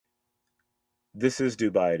This is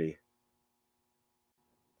Dubiety,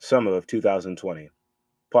 summer of 2020.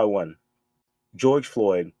 Part 1. George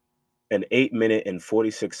Floyd, an 8-minute and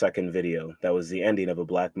 46-second video that was the ending of a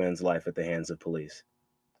black man's life at the hands of police.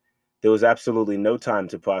 There was absolutely no time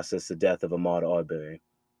to process the death of Ahmaud Arbery.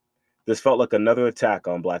 This felt like another attack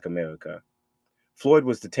on black America. Floyd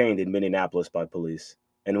was detained in Minneapolis by police,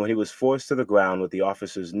 and when he was forced to the ground with the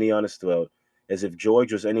officer's knee on his throat, as if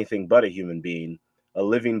George was anything but a human being, a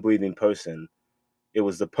living, breathing person, it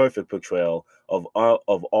was the perfect portrayal of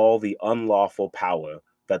all the unlawful power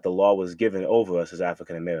that the law was given over us as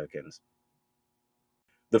African Americans.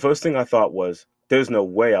 The first thing I thought was, there's no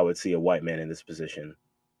way I would see a white man in this position.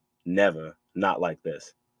 Never, not like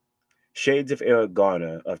this. Shades of Eric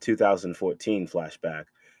Garner of 2014 flashback,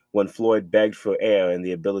 when Floyd begged for air and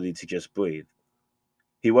the ability to just breathe.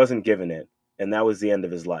 He wasn't given it, and that was the end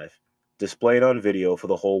of his life, displayed on video for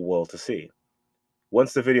the whole world to see.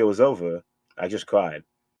 Once the video was over, I just cried.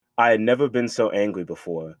 I had never been so angry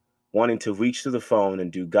before, wanting to reach to the phone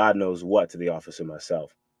and do God knows what to the officer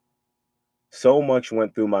myself. So much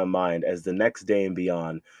went through my mind as the next day and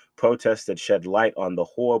beyond, protests that shed light on the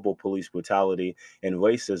horrible police brutality and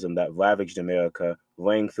racism that ravaged America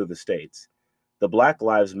rang through the states. The Black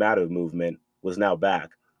Lives Matter movement was now back,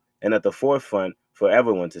 and at the forefront for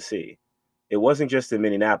everyone to see. It wasn't just in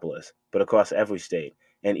Minneapolis, but across every state,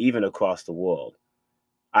 and even across the world.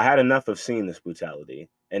 I had enough of seeing this brutality,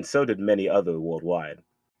 and so did many others worldwide.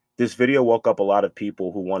 This video woke up a lot of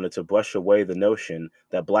people who wanted to brush away the notion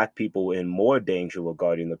that black people were in more danger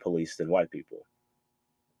regarding the police than white people.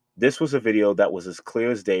 This was a video that was as clear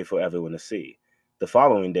as day for everyone to see. The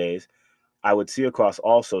following days, I would see across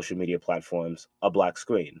all social media platforms a black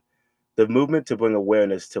screen. The movement to bring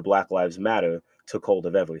awareness to Black Lives Matter took hold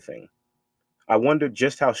of everything. I wondered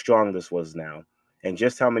just how strong this was now, and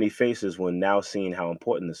just how many faces were now seeing how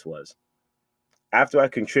important this was. After I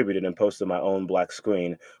contributed and posted my own black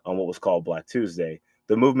screen on what was called Black Tuesday,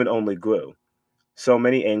 the movement only grew. So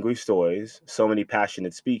many angry stories, so many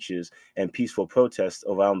passionate speeches, and peaceful protests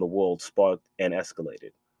around the world sparked and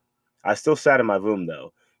escalated. I still sat in my room,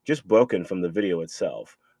 though, just broken from the video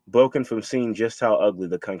itself, broken from seeing just how ugly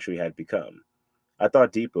the country had become. I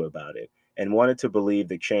thought deeper about it and wanted to believe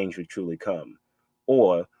that change would truly come.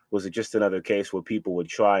 Or was it just another case where people would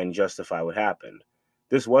try and justify what happened?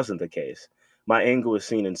 This wasn't the case. My anger was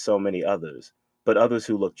seen in so many others, but others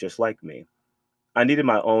who looked just like me. I needed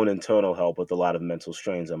my own internal help with a lot of mental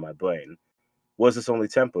strains on my brain. Was this only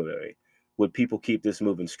temporary? Would people keep this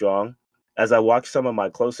movement strong? As I watched some of my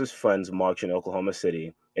closest friends march in Oklahoma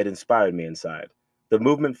City, it inspired me inside. The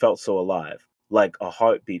movement felt so alive, like a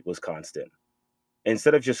heartbeat was constant.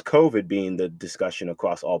 Instead of just COVID being the discussion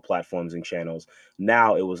across all platforms and channels,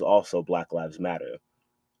 now it was also Black Lives Matter.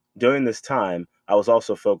 During this time, I was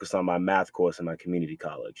also focused on my math course in my community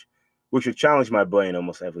college, which would challenge my brain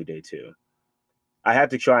almost every day too. I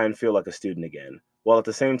had to try and feel like a student again, while at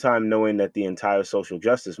the same time knowing that the entire social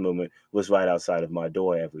justice movement was right outside of my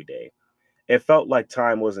door every day. It felt like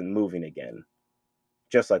time wasn't moving again,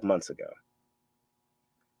 just like months ago.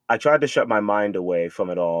 I tried to shut my mind away from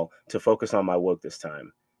it all to focus on my work this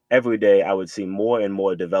time. Every day, I would see more and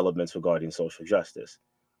more developments regarding social justice.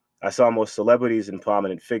 I saw more celebrities and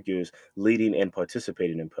prominent figures leading and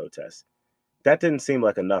participating in protests. That didn't seem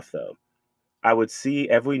like enough, though. I would see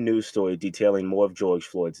every news story detailing more of George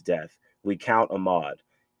Floyd's death, recount Ahmaud,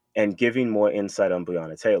 and giving more insight on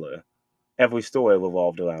Breonna Taylor. Every story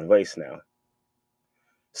revolved around race now.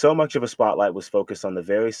 So much of a spotlight was focused on the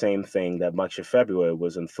very same thing that much of February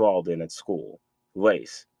was enthralled in at school: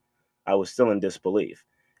 race. I was still in disbelief,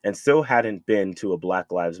 and still hadn't been to a Black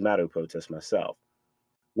Lives Matter protest myself.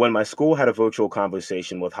 When my school had a virtual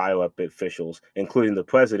conversation with higher up officials, including the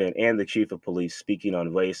president and the chief of police, speaking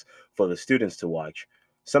on race for the students to watch,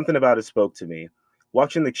 something about it spoke to me.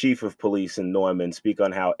 Watching the chief of police in Norman speak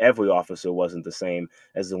on how every officer wasn't the same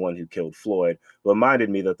as the one who killed Floyd reminded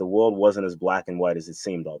me that the world wasn't as black and white as it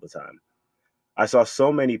seemed all the time. I saw so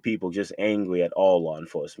many people just angry at all law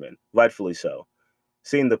enforcement, rightfully so.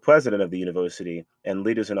 Seeing the president of the university and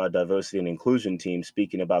leaders in our diversity and inclusion team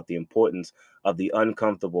speaking about the importance of the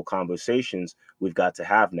uncomfortable conversations we've got to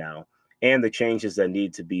have now and the changes that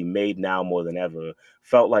need to be made now more than ever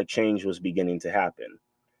felt like change was beginning to happen.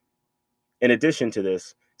 In addition to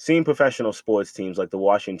this, seeing professional sports teams like the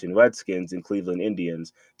Washington Redskins and Cleveland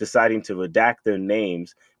Indians deciding to redact their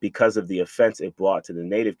names because of the offense it brought to the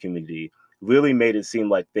Native community really made it seem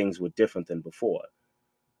like things were different than before.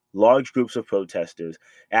 Large groups of protesters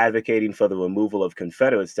advocating for the removal of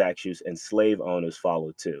Confederate statues and slave owners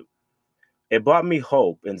followed too. It brought me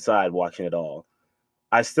hope inside watching it all.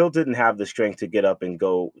 I still didn't have the strength to get up and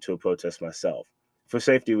go to a protest myself, for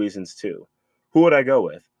safety reasons too. Who would I go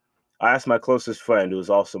with? I asked my closest friend, who was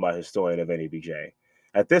also my historian of NEBJ.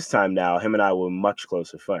 At this time now, him and I were much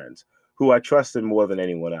closer friends, who I trusted more than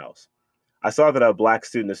anyone else. I saw that our Black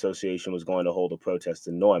Student Association was going to hold a protest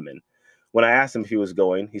in Norman. When I asked him if he was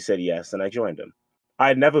going, he said yes, and I joined him. I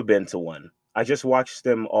had never been to one. I just watched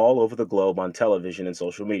them all over the globe on television and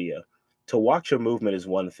social media. To watch a movement is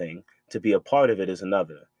one thing, to be a part of it is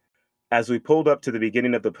another. As we pulled up to the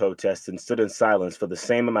beginning of the protest and stood in silence for the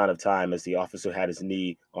same amount of time as the officer had his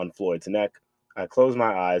knee on Floyd's neck, I closed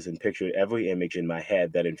my eyes and pictured every image in my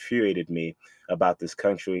head that infuriated me about this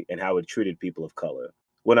country and how it treated people of color.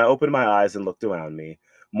 When I opened my eyes and looked around me,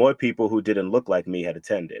 more people who didn't look like me had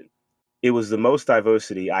attended. It was the most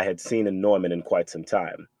diversity I had seen in Norman in quite some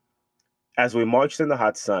time. As we marched in the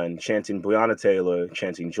hot sun, chanting Breonna Taylor,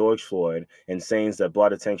 chanting George Floyd, and sayings that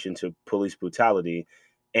brought attention to police brutality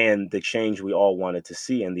and the change we all wanted to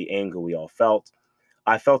see and the anger we all felt,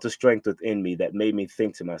 I felt a strength within me that made me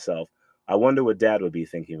think to myself, I wonder what Dad would be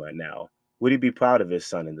thinking right now. Would he be proud of his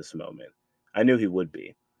son in this moment? I knew he would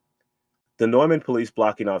be. The Norman police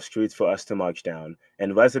blocking off streets for us to march down,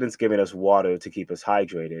 and residents giving us water to keep us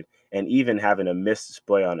hydrated, and even having a mist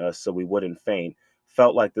spray on us so we wouldn't faint,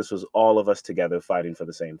 felt like this was all of us together fighting for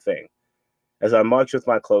the same thing. As I marched with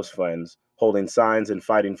my close friends, holding signs and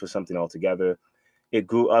fighting for something altogether, it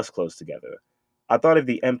grew us close together. I thought of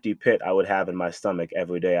the empty pit I would have in my stomach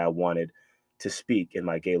every day I wanted to speak in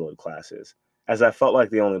my Gaylord classes. As I felt like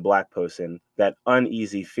the only Black person, that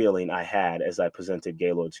uneasy feeling I had as I presented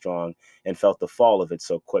Gaylord Strong and felt the fall of it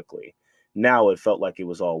so quickly. Now it felt like it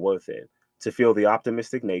was all worth it, to feel the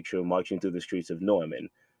optimistic nature marching through the streets of Norman,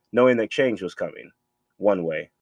 knowing that change was coming, one way